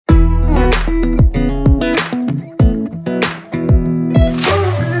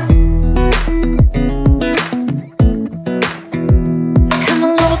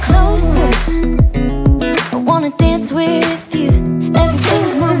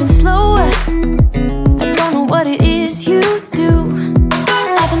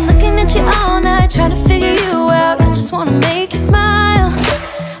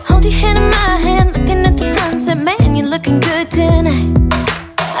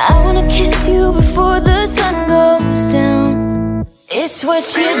you before the sun goes down. It's what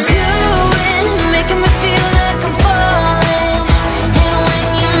you're doing, it's making me feel like I'm falling. And when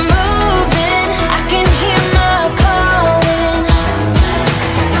you're moving, I can hear my calling.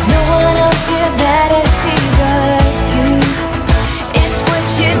 There's no one else here that I see but you. It's what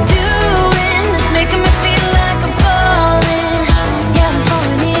you're doing, it's making me feel like I'm falling. Yeah, I'm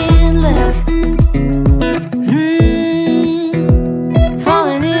falling in love.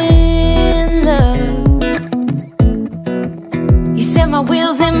 Falling in love. You set my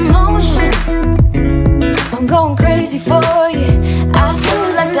wheels in motion, I'm going crazy for you. Eyes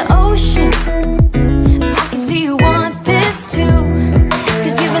blue like the ocean, I can see you want this too.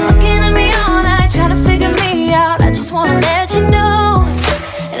 Cause you've been looking at me all night, trying to figure me out. I just wanna let you know,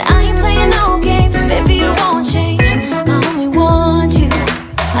 and I ain't playing no games. Baby, you won't change, I only want you.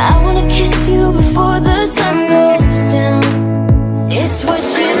 I wanna kiss you before the sun goes down. It's what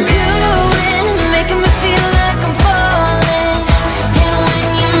you're doing, it's making me feel like I'm falling. And when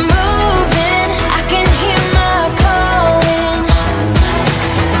you're moving, I can hear my calling.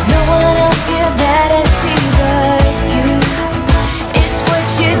 There's no one else here that I see but you. It's what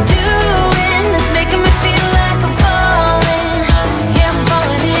you're doing, it's making me feel like I'm falling. Yeah, I'm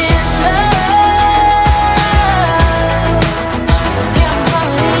falling in love. Yeah, I'm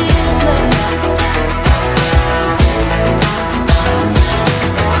falling in love.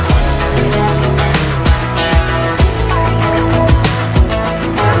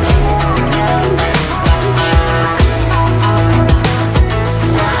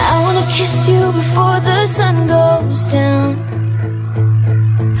 I wanna kiss you before the sun goes down.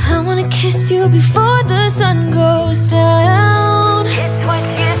 I wanna kiss you before the sun goes down. It's what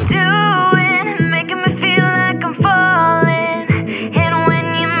you're doing, making me feel like I'm falling. And when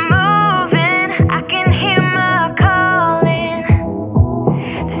you're moving, I can hear my calling.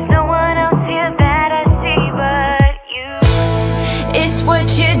 There's no one else here that I see but you. It's what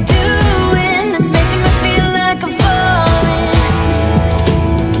you're